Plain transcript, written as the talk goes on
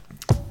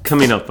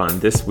Coming up on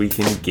This Week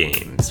in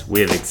Games, we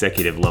have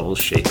executive level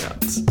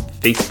shakeups,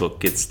 Facebook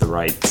gets the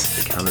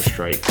rights to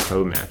Counter-Strike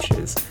Pro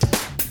matches,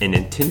 and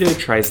Nintendo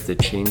tries to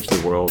change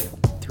the world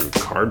through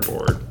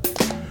cardboard.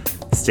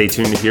 Stay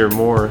tuned to hear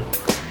more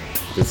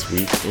This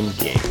Week in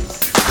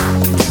Games.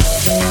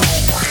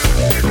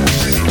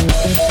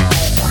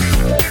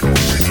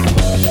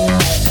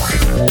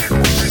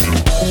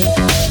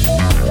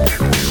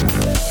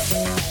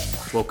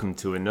 Welcome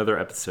to another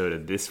episode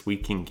of This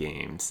Week in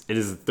Games. It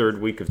is the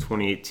third week of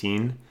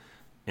 2018,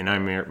 and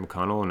I'm Eric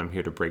McConnell, and I'm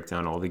here to break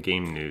down all the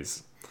game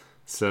news.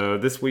 So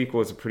this week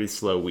was a pretty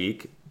slow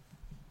week,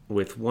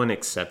 with one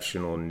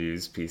exceptional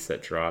news piece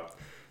that dropped.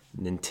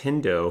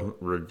 Nintendo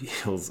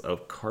reveals a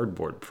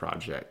cardboard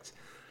project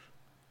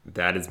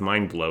that is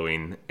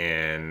mind-blowing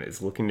and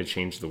is looking to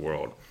change the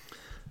world.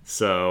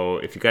 So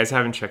if you guys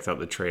haven't checked out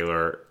the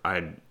trailer,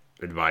 I'd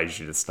advise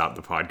you to stop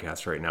the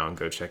podcast right now and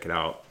go check it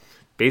out.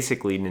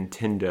 Basically,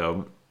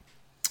 Nintendo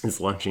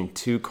is launching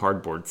two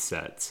cardboard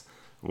sets.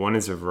 One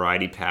is a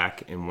variety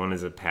pack and one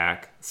is a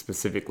pack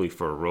specifically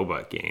for a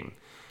robot game.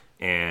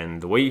 And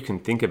the way you can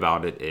think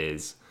about it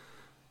is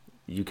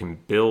you can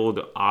build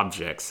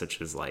objects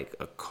such as like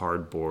a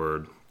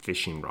cardboard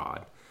fishing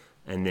rod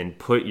and then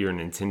put your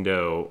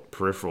Nintendo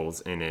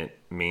peripherals in it,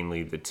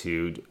 mainly the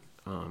two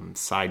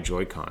side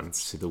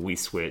Joy-Cons to the Wii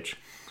Switch,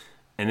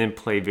 and then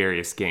play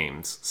various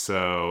games.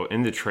 So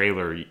in the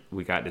trailer,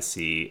 we got to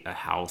see a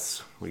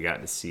house, we got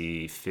to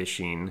see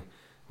fishing,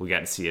 we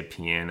got to see a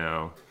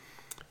piano,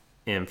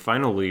 and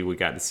finally we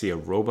got to see a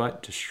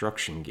robot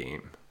destruction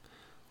game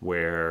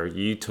where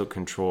you took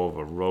control of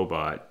a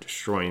robot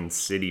destroying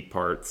city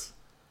parts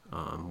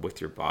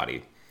with your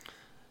body.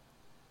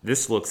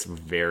 This looks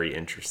very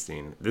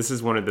interesting. This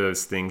is one of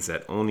those things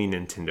that only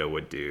Nintendo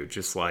would do,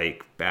 just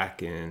like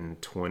back in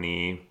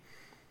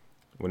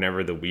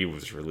whenever the Wii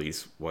was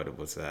released, what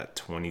was that,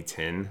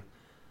 2010?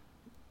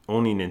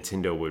 Only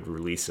Nintendo would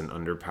release an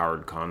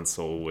underpowered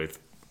console with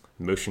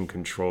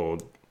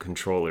motion-controlled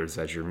controllers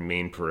as your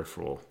main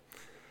peripheral.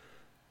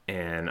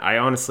 And I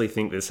honestly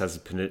think this has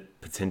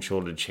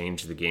potential to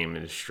change the game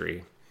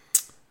industry.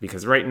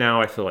 Because right now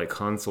I feel like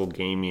console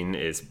gaming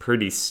is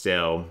pretty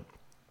stale.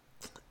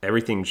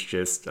 Everything's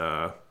just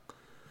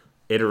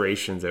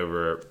iterations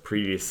over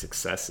previous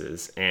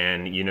successes,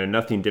 and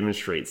nothing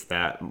demonstrates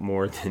that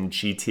more than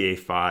GTA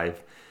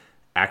 5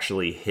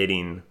 actually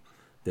hitting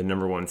the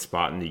number one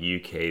spot in the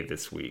UK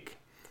this week.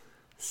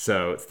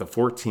 So it's the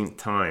 14th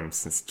time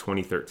since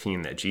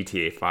 2013 that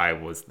GTA 5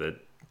 was the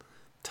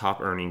top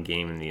earning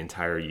game in the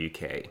entire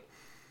UK,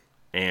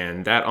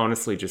 and that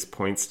honestly just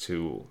points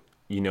to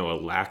a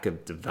lack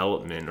of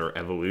development or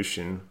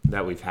evolution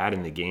that we've had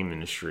in the game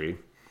industry.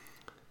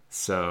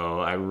 So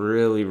I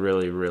really,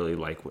 really, really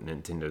like what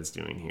Nintendo's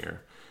doing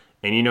here.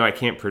 And I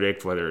can't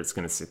predict whether it's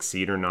going to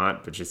succeed or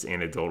not, but just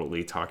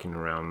anecdotally talking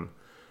around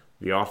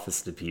the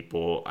office to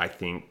people, I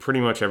think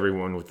pretty much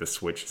everyone with the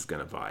Switch is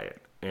going to buy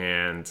it.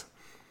 And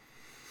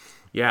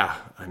yeah,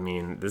 I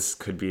mean, this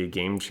could be a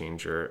game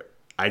changer.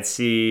 I'd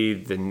see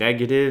the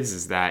negatives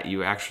is that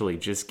you actually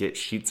just get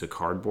sheets of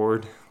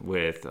cardboard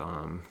with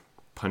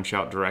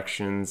punch-out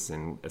directions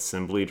and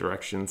assembly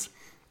directions.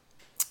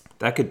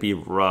 That could be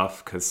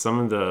rough because some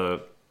of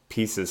the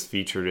pieces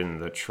featured in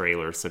the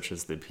trailer, such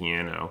as the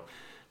piano,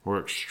 were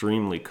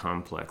extremely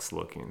complex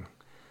looking.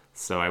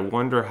 So I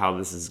wonder how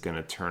this is going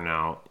to turn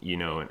out,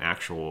 in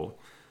actual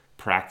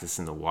practice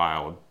in the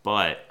wild.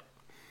 But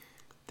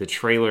the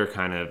trailer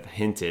kind of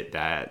hinted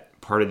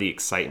that part of the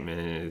excitement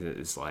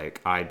is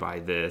like, I buy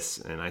this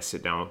and I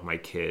sit down with my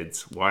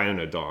kids. Well, I own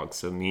a dog,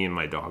 so me and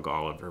my dog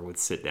Oliver would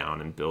sit down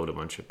and build a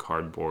bunch of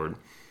cardboard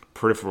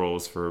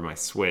peripherals for my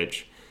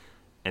Switch.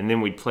 And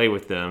then we'd play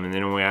with them, and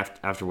then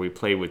after we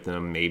play with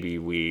them, maybe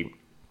we,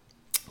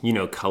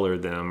 color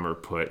them or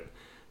put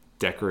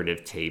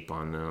decorative tape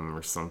on them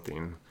or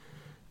something.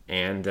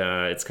 And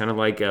it's kind of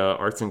like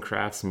arts and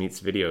crafts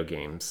meets video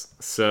games.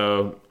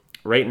 So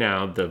right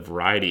now, the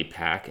variety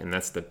pack, and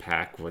that's the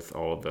pack with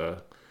all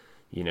the,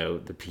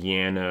 the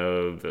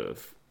piano, the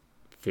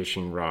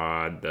fishing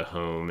rod, the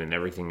home, and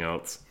everything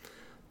else,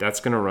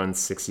 that's going to run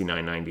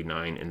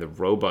 $69.99, and the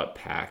robot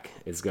pack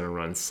is going to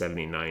run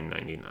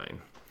 $79.99.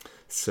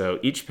 So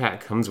each pack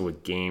comes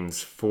with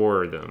games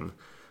for them.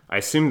 I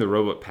assume the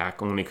robot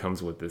pack only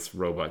comes with this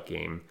robot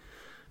game,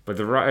 but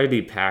the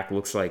variety pack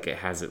looks like it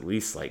has at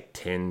least like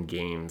 10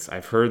 games.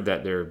 I've heard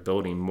that they're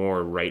building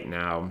more right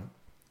now,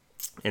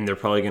 and they're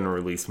probably going to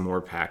release more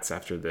packs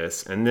after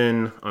this. And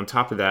then on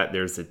top of that,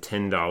 there's a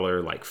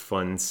 $10 like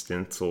fun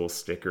stencil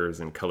stickers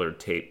and colored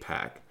tape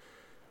pack,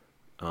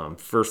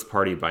 first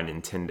party by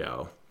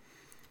Nintendo,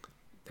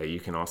 that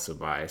you can also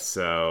buy.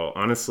 So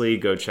honestly,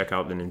 go check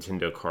out the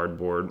Nintendo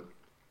cardboard.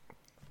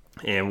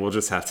 And we'll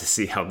just have to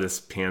see how this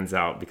pans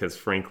out because,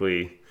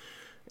 frankly,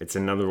 it's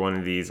another one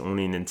of these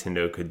only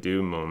Nintendo could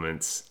do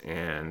moments.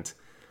 And,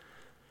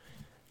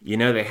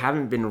 they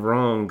haven't been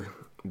wrong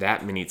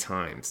that many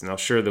times. Now,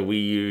 sure, the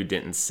Wii U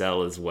didn't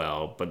sell as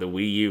well, but the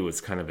Wii U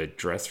was kind of a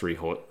dress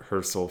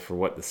rehearsal for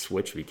what the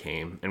Switch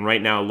became. And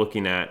right now,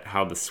 looking at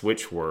how the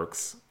Switch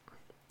works,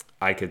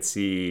 I could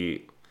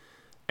see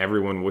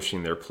everyone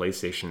wishing their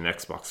PlayStation and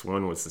Xbox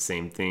One was the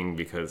same thing,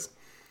 because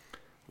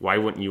why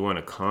wouldn't you want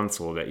a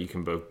console that you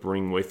can both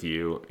bring with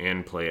you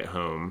and play at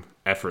home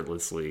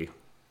effortlessly?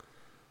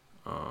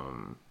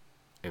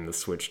 And the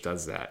Switch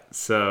does that.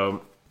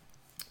 So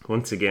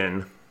once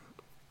again,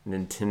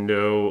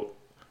 Nintendo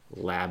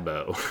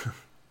Labo.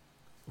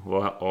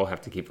 We'll all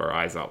have to keep our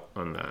eyes out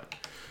on that.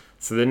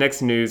 So the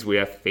next news, we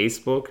have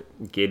Facebook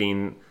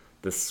getting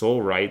the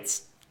sole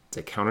rights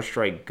to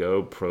Counter-Strike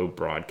Go Pro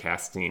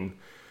broadcasting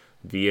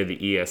via the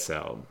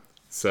ESL.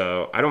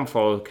 So I don't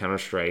follow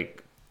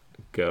Counter-Strike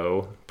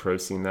Go Pro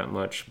scene that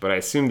much, but I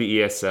assume the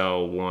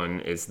ESL one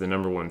is the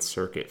number one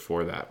circuit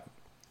for that.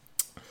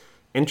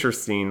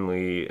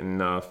 Interestingly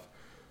enough,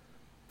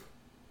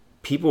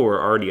 people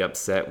were already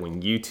upset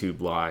when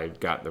YouTube Live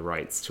got the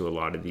rights to a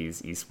lot of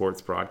these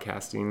esports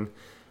broadcasting,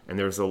 and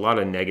there was a lot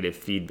of negative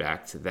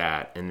feedback to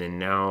that. And then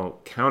now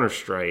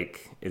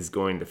Counter-Strike is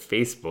going to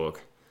Facebook.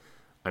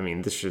 I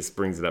mean, this just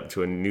brings it up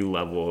to a new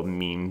level of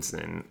memes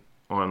and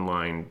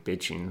online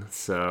bitching.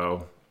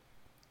 So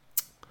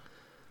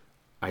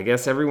I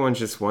guess everyone's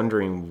just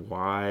wondering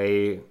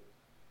why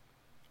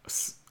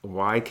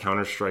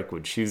Counter-Strike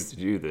would choose to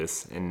do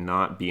this and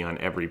not be on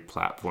every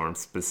platform,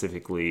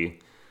 specifically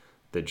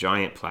the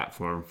giant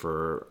platform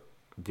for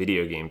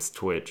video games,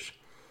 Twitch.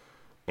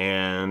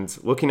 And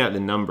looking at the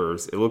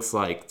numbers, it looks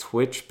like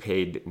Twitch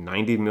paid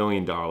 $90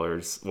 million.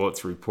 Well,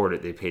 it's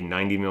reported they paid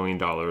 $90 million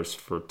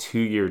for a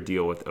 2-year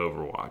deal with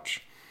Overwatch.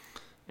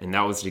 And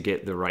that was to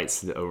get the rights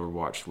to the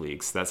Overwatch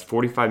League. So that's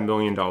 $45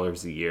 million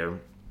a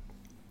year.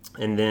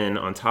 And then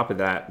on top of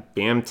that,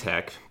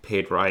 BAMTech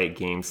paid Riot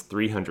Games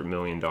 $300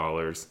 million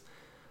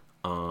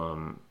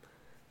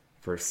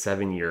for a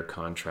 7-year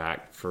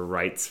contract for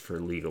rights for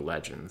League of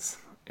Legends.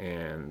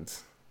 And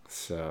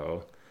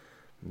so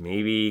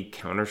maybe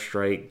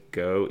Counter-Strike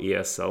Go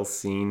ESL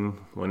scene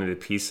wanted a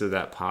piece of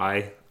that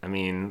pie. I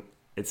mean,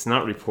 it's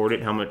not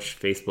reported how much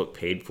Facebook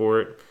paid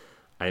for it.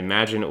 I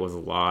imagine it was a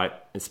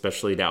lot,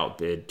 especially to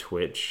outbid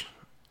Twitch.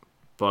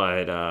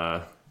 But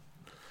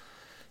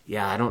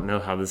yeah, I don't know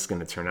how this is going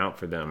to turn out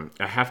for them.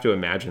 I have to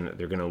imagine that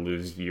they're going to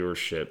lose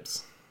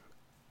viewerships.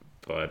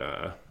 But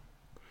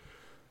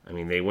I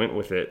mean, they went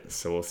with it,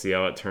 so we'll see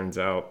how it turns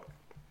out.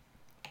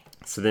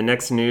 So the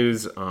next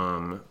news,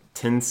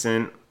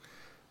 Tencent,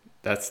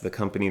 that's the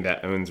company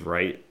that owns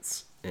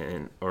rights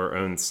or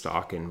owns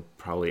stock in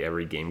probably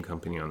every game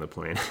company on the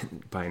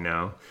planet by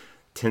now.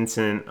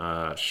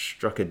 Tencent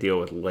struck a deal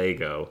with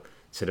Lego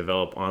to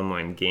develop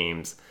online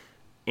games,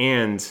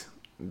 and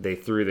they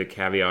threw the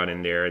caveat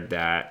in there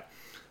that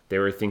they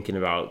were thinking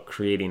about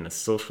creating a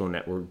social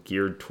network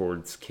geared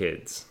towards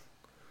kids.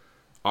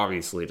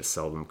 Obviously to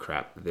sell them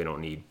crap that they don't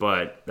need,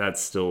 but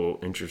that's still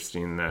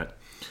interesting that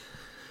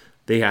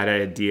they had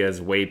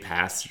ideas way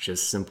past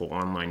just simple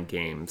online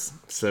games.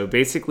 So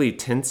basically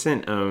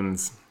Tencent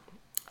owns,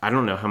 I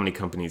don't know how many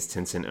companies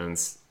Tencent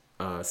owns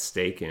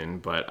stake in,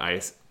 but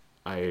I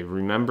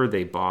remember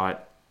they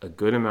bought a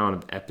good amount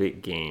of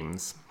Epic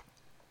Games.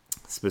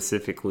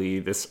 Specifically,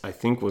 this I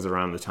think was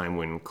around the time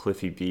when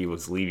Cliffy B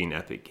was leaving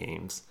Epic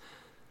Games.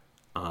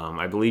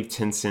 I believe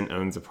Tencent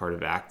owns a part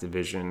of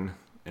Activision,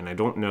 and I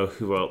don't know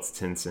who else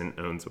Tencent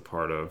owns a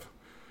part of.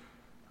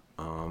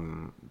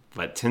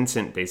 But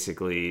Tencent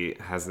basically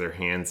has their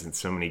hands in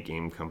so many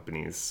game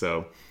companies.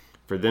 So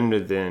for them to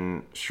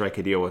then strike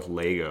a deal with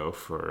Lego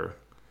for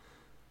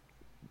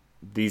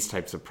these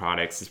types of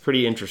products is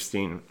pretty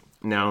interesting.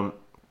 Now,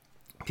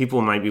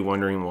 people might be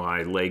wondering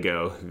why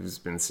Lego, who's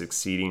been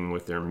succeeding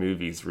with their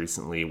movies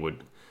recently,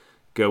 would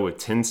go with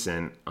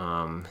Tencent.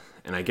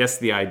 And I guess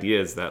the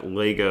idea is that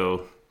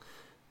Lego,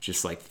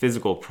 just like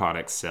physical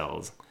product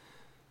sales,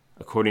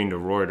 according to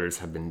Reuters,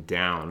 have been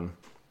down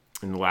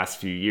in the last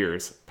few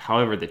years.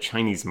 However, the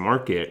Chinese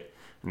market,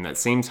 in that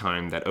same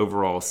time that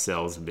overall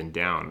sales have been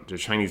down, the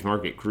Chinese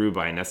market grew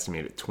by an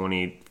estimated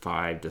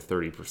 25 to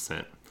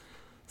 30%.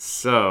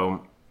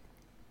 So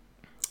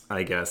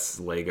I guess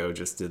Lego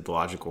just did the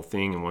logical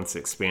thing and wants to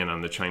expand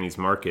on the Chinese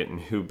market, and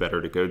who better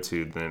to go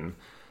to than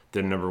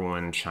the number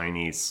one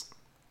Chinese,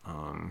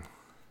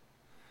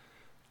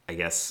 I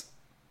guess,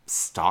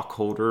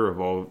 stockholder of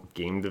all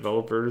game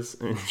developers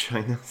in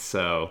China.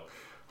 So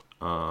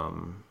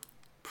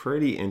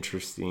pretty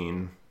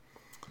interesting.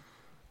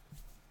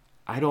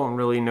 I don't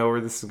really know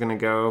where this is going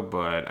to go,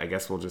 but I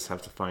guess we'll just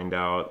have to find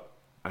out.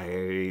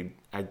 I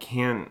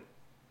can't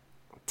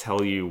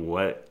tell you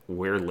where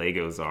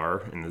Legos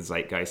are in the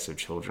zeitgeist of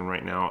children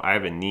right now. I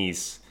have a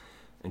niece,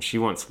 and she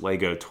wants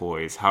Lego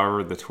toys.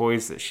 However, the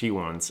toys that she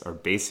wants are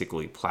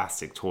basically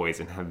plastic toys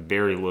and have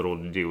very little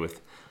to do with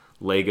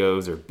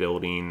Legos or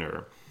building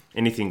or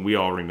anything we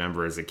all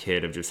remember as a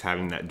kid of just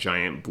having that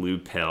giant blue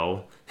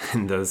pill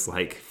and those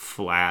like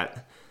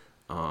flat,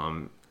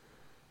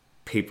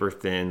 paper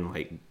thin,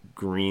 like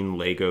green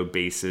Lego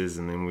bases,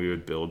 and then we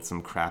would build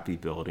some crappy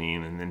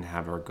building and then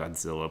have our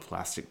Godzilla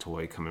plastic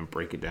toy come and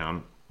break it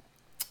down.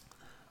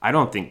 I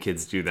don't think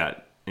kids do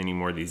that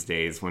anymore these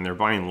days. When they're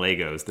buying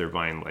Legos, they're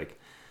buying like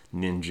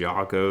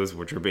Ninjagos,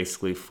 which are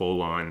basically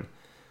full-on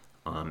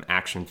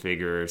action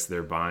figures.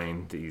 They're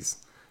buying these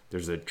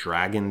There's a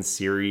dragon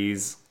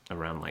series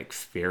around like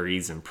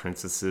fairies and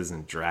princesses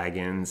and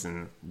dragons,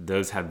 and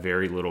those have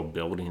very little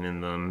building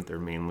in them. They're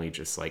mainly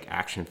just like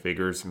action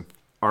figures and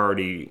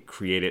already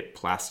created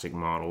plastic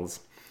models.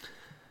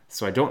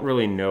 So I don't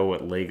really know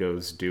what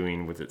Lego's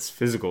doing with its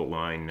physical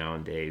line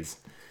nowadays,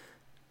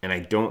 and I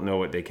don't know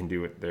what they can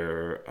do with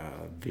their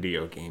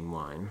video game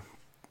line.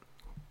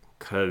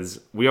 Because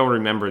we all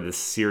remember this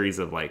series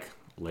of like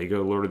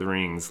Lego Lord of the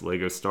Rings,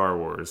 Lego Star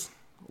Wars,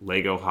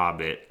 Lego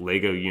Hobbit,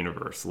 Lego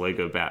Universe,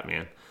 Lego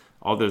Batman,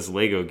 all those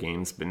Lego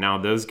games, but now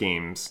those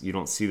games, you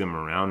don't see them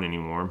around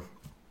anymore.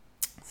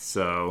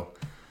 So,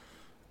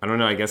 I don't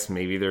know, I guess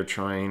maybe they're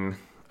trying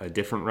a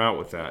different route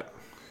with that.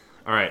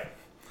 All right.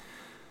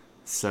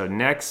 So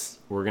next,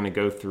 we're going to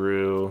go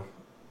through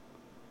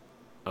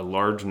a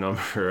large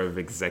number of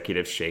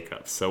executive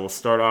shakeups. So we'll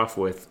start off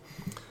with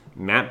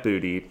Matt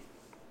Booty.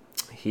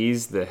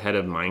 He's the head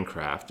of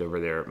Minecraft over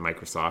there at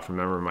Microsoft.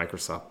 Remember,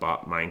 Microsoft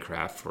bought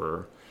Minecraft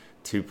for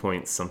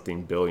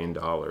 $2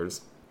 billion.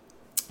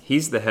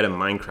 He's the head of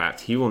Minecraft.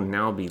 He will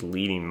now be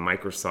leading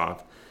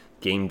Microsoft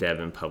game dev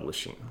and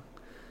publishing.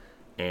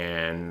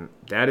 And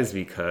that is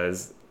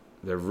because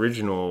the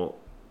original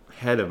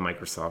head of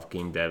Microsoft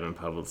game dev and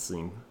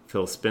publishing,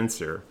 Phil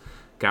Spencer,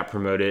 got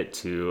promoted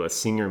to a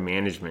senior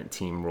management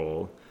team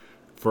role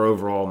for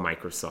overall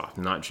Microsoft,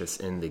 not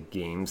just in the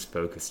games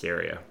focused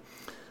area.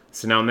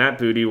 So now Matt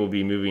Booty will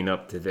be moving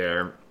up to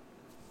there.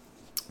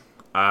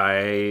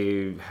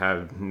 I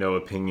have no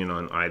opinion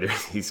on either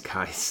of these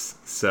guys.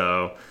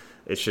 So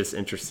it's just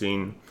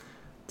interesting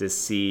to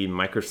see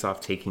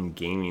Microsoft taking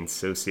gaming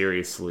so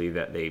seriously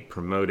that they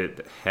promoted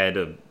the head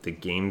of the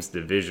games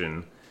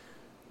division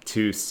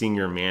to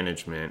senior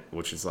management,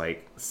 which is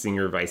like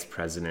senior vice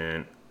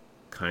president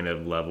kind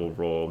of level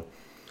role.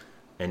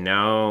 And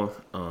now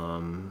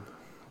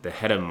the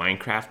head of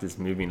Minecraft is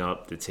moving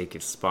up to take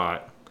his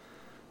spot.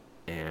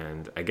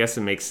 And I guess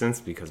it makes sense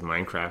because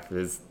Minecraft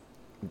is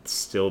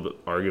still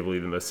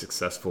arguably the most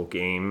successful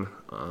game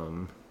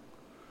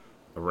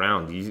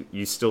around.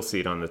 You still see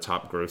it on the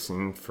top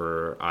grossing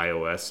for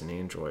iOS and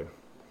Android.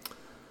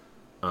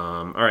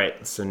 All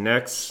right, so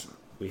next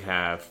we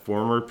have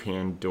former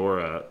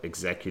Pandora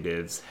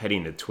executives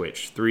heading to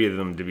Twitch, 3 of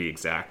them to be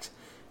exact,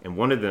 and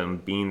one of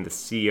them being the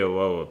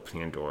COO of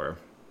Pandora.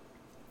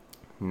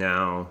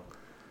 Now,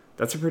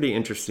 that's a pretty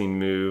interesting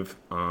move.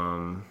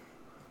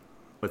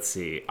 Let's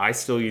see. I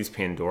still use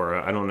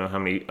Pandora. I don't know how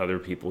many other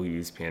people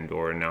use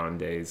Pandora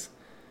nowadays,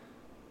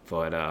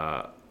 but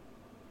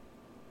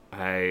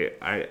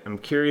I'm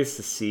curious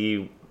to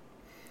see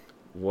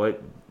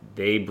what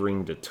they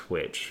bring to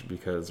Twitch,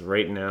 because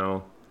right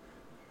now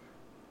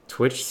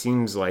Twitch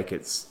seems like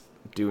it's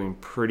doing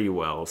pretty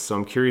well. So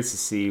I'm curious to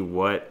see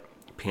what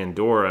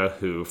Pandora,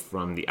 who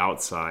from the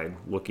outside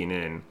looking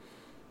in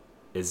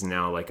is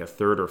now like a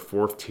 3rd or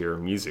 4th tier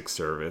music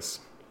service,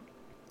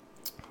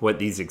 what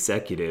these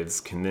executives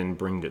can then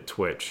bring to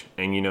Twitch.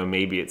 And,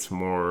 maybe it's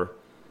more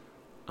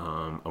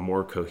a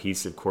more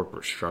cohesive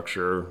corporate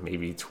structure.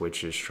 Maybe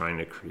Twitch is trying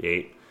to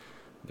create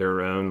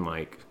their own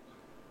like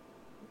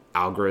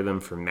algorithm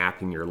for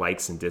mapping your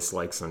likes and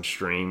dislikes on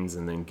streams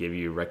and then give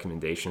you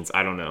recommendations.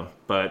 I don't know.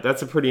 But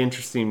that's a pretty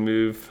interesting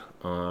move,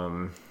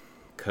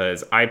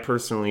 because I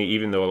personally,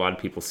 even though a lot of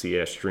people see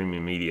it as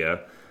streaming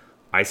media,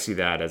 I see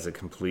that as a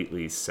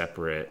completely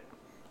separate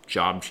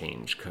job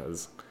change,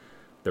 because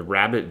the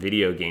rabid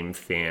video game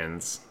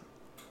fans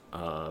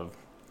of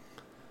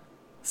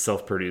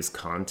self-produced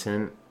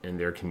content and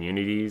their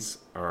communities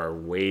are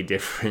way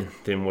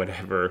different than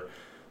whatever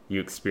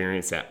you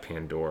experience at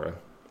Pandora.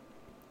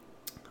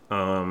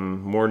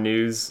 More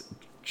news,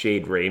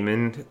 Jade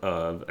Raymond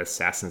of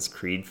Assassin's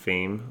Creed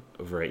fame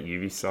over at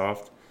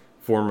Ubisoft,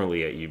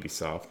 formerly at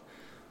Ubisoft,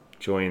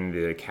 joined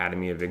the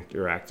Academy of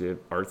Interactive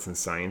Arts and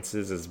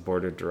Sciences as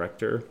board of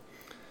director.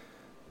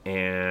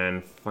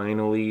 And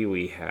finally,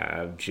 we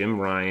have Jim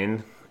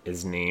Ryan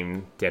is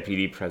named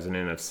deputy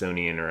president of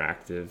Sony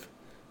Interactive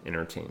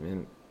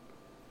Entertainment.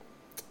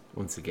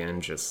 Once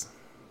again, just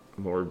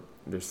more,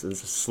 this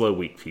is a slow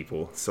week,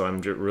 people. So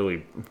I'm just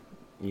really,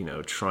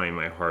 trying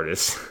my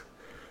hardest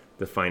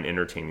to find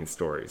entertaining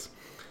stories.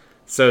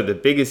 So the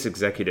biggest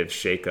executive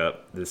shakeup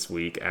this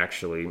week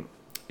actually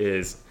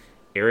is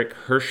Eric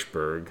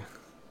Hirshberg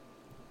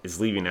is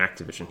leaving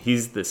Activision.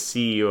 He's the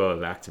CEO of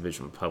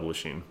Activision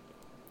Publishing.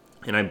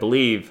 And I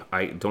believe,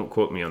 don't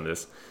quote me on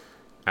this,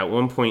 at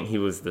one point he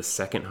was the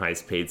 2nd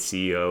highest paid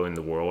CEO in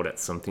the world at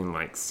something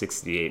like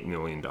 $68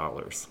 million.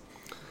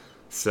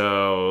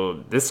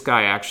 So this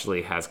guy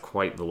actually has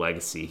quite the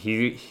legacy.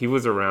 He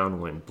was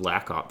around when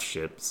Black Ops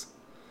ships,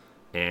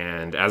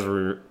 and as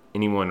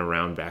anyone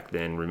around back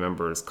then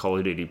remembers Call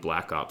of Duty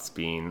Black Ops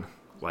being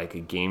like a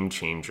game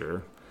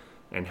changer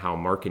and how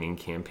marketing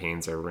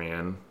campaigns are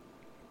ran.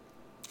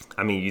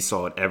 I mean, you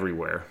saw it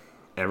everywhere.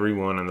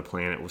 Everyone on the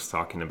planet was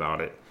talking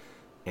about it.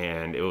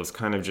 And it was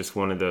kind of just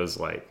one of those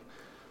like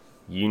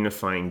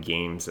unifying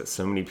games that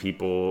so many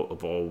people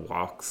of all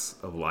walks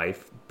of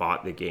life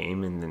bought the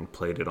game and then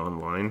played it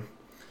online.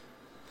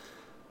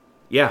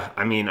 Yeah,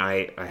 I mean,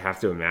 I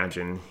have to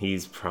imagine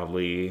he's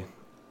probably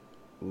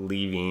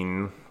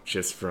leaving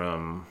just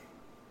from,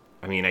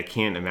 I mean, I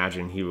can't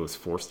imagine he was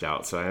forced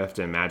out. So I have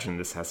to imagine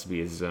this has to be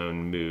his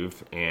own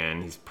move.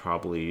 And he's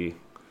probably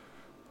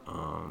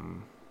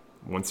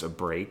wants a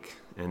break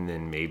and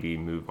then maybe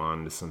move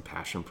on to some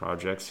passion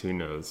projects. Who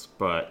knows?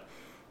 But,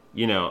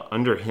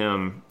 under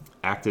him,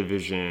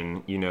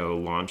 Activision,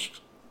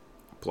 launched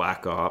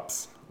Black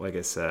Ops. Like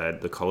I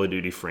said, the Call of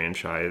Duty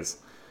franchise,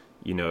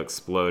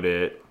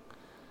 exploded.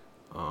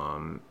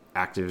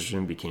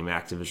 Activision became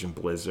Activision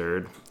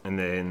Blizzard. And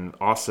then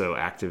also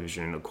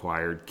Activision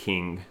acquired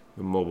King,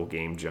 the mobile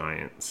game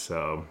giant.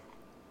 So,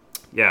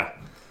 yeah,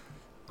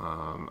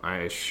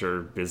 I'm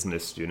sure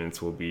business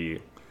students will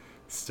be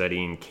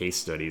studying case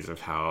studies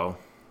of how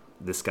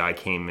this guy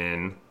came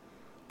in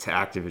to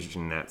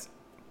Activision at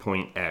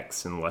point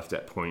X and left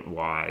at point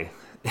Y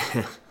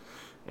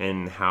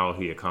and how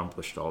he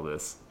accomplished all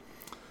this.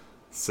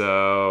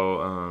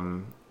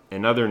 So,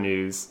 in other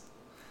news,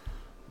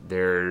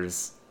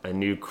 there's a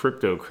new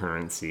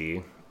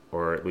cryptocurrency,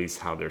 or at least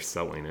how they're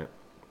selling it,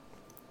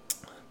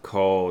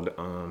 called,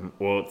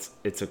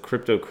 it's a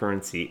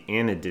cryptocurrency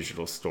and a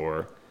digital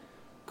store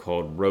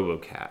called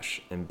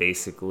RoboCash. And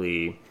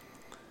basically,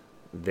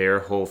 their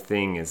whole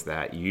thing is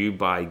that you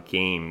buy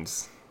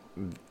games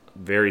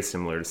very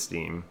similar to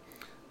Steam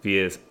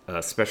via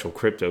a special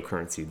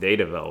cryptocurrency they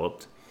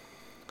developed.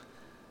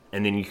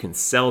 And then you can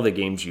sell the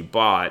games you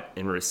bought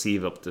and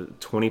receive up to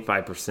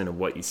 25% of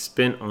what you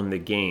spent on the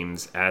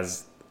games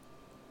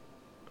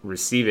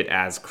receive it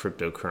as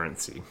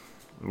cryptocurrency.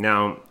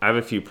 Now, I have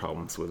a few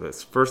problems with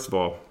this. First of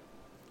all,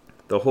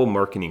 the whole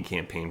marketing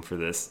campaign for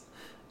this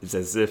is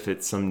as if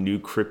it's some new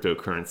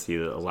cryptocurrency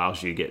that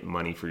allows you to get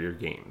money for your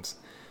games.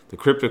 The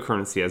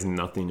cryptocurrency has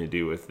nothing to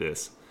do with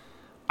this.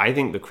 I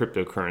think a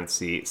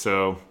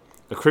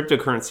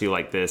cryptocurrency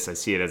like this, I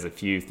see it as a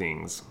few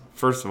things.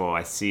 First of all,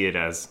 I see it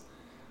as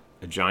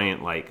a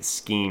giant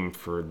scheme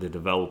for the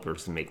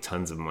developers to make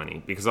tons of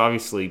money, because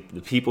obviously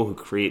the people who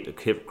create a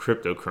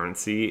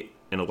cryptocurrency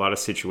in a lot of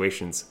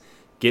situations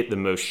get the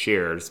most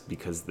shares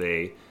because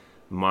they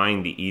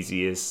mine the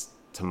easiest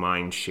to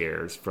mine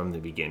shares from the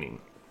beginning.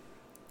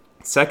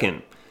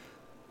 Second,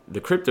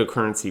 the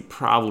cryptocurrency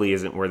probably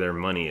isn't where their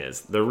money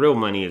is. The real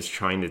money is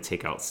trying to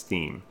take out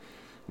Steam.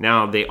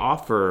 Now, they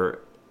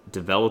offer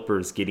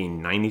developers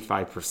getting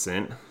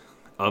 95%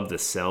 of the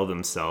sell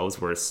themselves,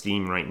 whereas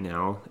Steam right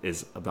now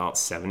is about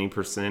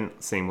 70%.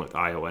 Same with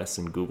iOS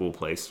and Google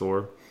Play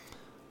Store.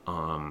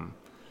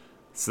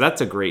 So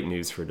that's a great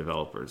news for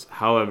developers.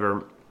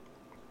 However,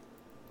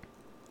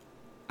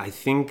 I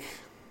think,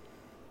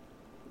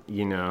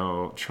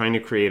 trying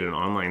to create an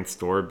online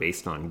store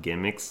based on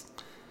gimmicks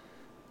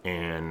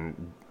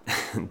and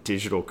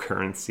digital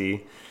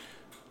currency,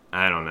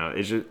 I don't know.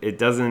 It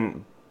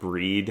doesn't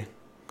breed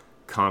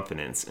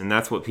confidence, and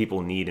that's what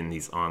people need in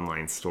these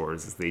online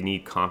stores. Is they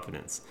need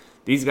confidence.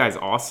 These guys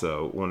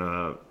also want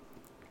to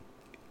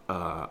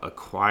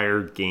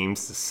acquire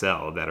games to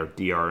sell that are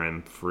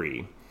DRM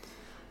free,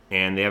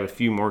 and they have a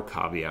few more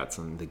caveats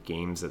on the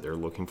games that they're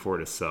looking for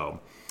to sell.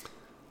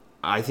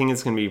 I think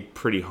it's going to be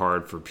pretty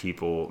hard for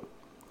people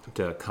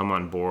to come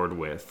on board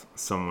with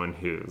someone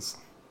who's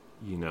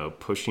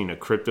pushing a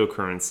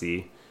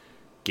cryptocurrency,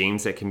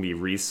 games that can be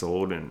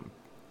resold and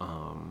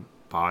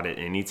bought at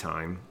any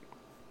time,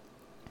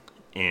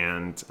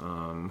 and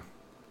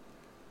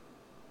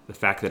the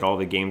fact that all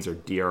the games are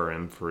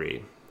DRM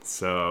free.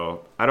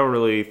 So I don't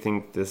really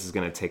think this is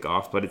going to take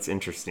off, but it's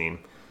interesting.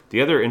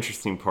 The other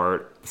interesting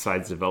part,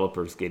 besides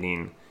developers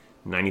getting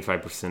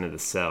 95% of the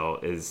sell,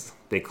 is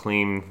they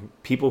claim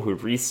people who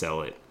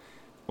resell it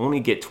only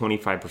get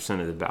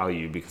 25% of the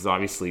value, because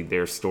obviously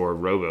their store,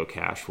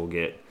 RoboCash, will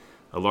get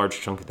a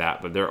large chunk of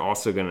that, but they're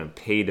also going to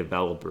pay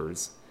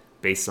developers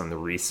based on the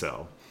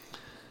resell.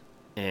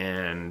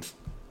 And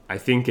I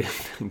think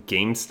if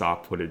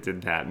GameStop would have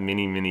did that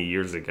many, many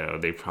years ago,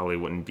 they probably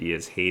wouldn't be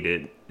as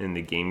hated in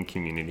the game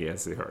community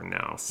as they are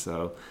now.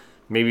 So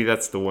maybe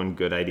that's the one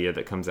good idea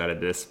that comes out of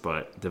this,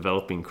 but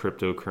developing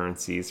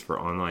cryptocurrencies for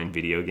online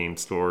video game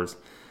stores,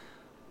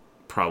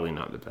 probably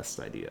not the best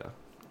idea.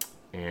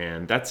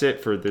 And that's it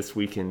for this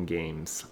week in games.